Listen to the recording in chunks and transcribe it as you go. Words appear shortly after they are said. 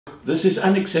This is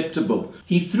unacceptable.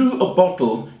 He threw a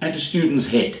bottle at a student's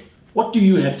head. What do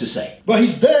you have to say? But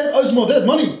his dad owes my dad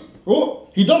money. Oh,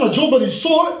 he done a job and he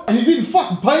saw it and he didn't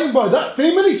fucking pay him, bro. That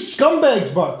family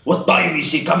scumbags, bro. What time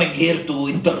is he coming here to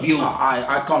interview?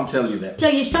 I can't tell you that. So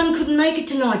your son couldn't make it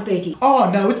tonight, Betty? Oh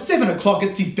no, it's 7 o'clock,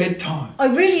 it's his bedtime. I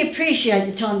really appreciate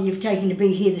the time that you've taken to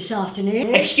be here this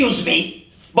afternoon. Excuse me,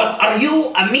 but are you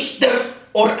a Mr.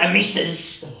 or a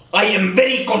Mrs.? I am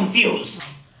very confused.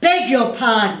 Beg your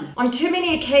pardon. On too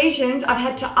many occasions, I've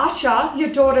had to usher your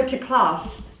daughter to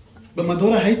class. But my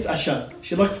daughter hates Usher.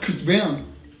 She likes Chris Brown.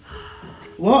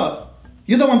 What?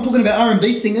 You're the one talking about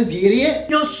R&B singers, you idiot?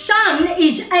 Your son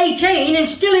is 18 and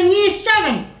still in year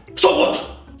 7. So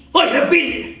what? I have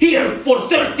been here for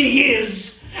 30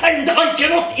 years and I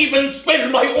cannot even spell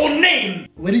my own name.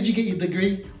 Where did you get your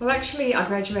degree? Well, actually, I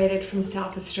graduated from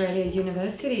South Australia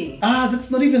University. Ah, that's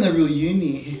not even a real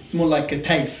uni. It's more like a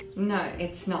TAFE. No,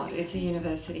 it's not. It's a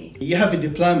university. You have a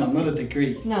diploma, not a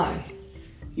degree. No.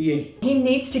 Yeah. He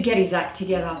needs to get his act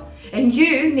together. And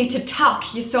you need to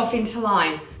tuck yourself into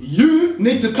line. You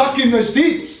need to tuck in those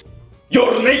tits.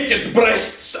 Your naked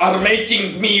breasts are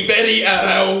making me very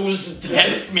aroused.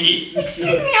 Help me. Excuse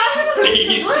me, I haven't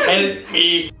Please help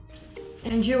me.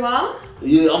 And you are?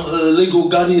 Yeah, I'm her legal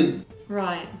guardian.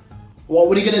 Right.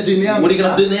 What are you gonna do now? What are you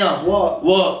gonna do now?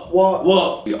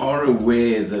 What? We are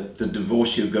aware that the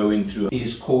divorce you're going through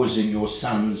is causing your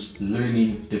son's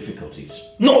learning difficulties.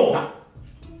 No!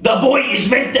 The boy is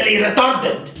mentally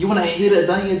retarded. You wanna hear it,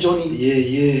 don't you, Johnny?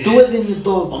 Yeah. Do it then, you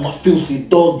dog. I'm a filthy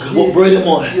dog. What breed am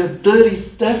I? You're dirty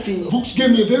Staffy. Looks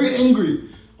get me very angry.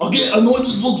 I get annoyed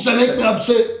with looks that make me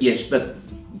upset. Yes, but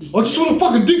I just want to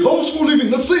fucking dig holes for a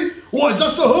living, that's it. Why, is that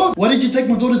so hard? Why did you take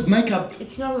my daughter's makeup?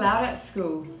 It's not allowed at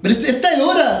school. But it's Estee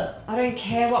Lauder. I don't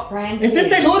care what brand it It's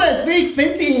is. Estee Lauder, it's very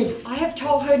expensive. I have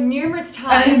told her numerous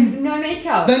times, no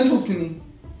makeup. Don't talk to me.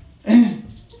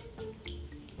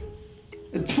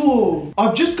 Poor.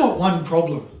 I've just got one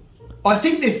problem. I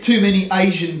think there's too many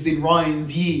Asians in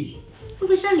Ryan's year. Well,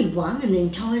 there's only one in the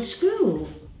entire school.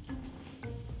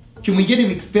 Can we get him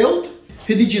expelled?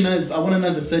 Who did you know? I want to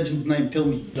know the surgeon's name, tell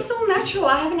me. It's all natural.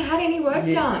 I haven't had any work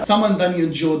done. Someone done your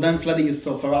jaw, don't flatter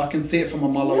yourself, alright? I can see it from a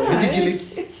mile away. No, Who did your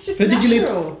lips? it's just Who did your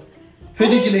natural. lips? Who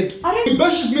did your lips? I He don't...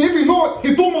 bashes me every night.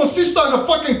 He put my sister in a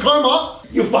fucking coma.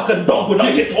 You fucking dog, when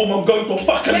I get home I'm going to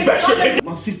fucking bash your head.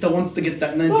 My sister wants to get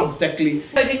that nose Well- exactly.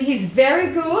 Surgeon, he's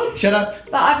very good, Shut up.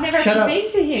 but I've never Shut up. actually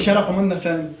been to him. Shut up, I'm on the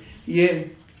phone. Yeah.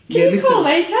 Can you call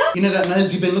later? You know that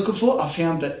nose you've been looking for? I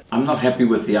found it. I'm not happy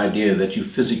with the idea that you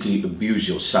physically abuse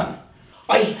your son.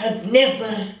 I have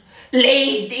never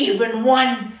laid even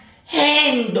one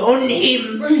hand on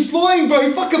him. Bro, he's lying, bro.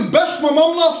 He fucking bashed my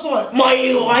mum last night.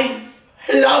 My wife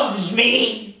loves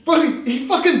me. Bro, he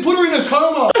fucking put her in a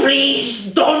coma. Please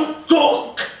don't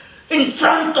talk in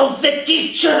front of the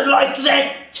teacher like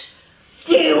that.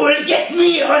 He will get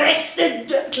me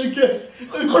arrested. Okay.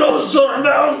 Close your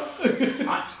mouth.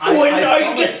 When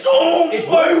I get home,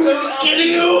 I will kill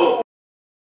you.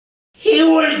 He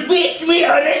will get me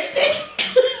arrested.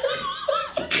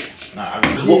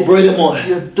 What breed am I?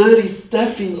 You're dirty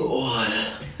Staffy.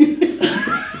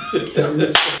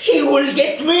 He will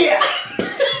get me.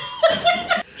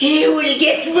 He will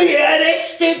get me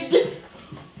arrested.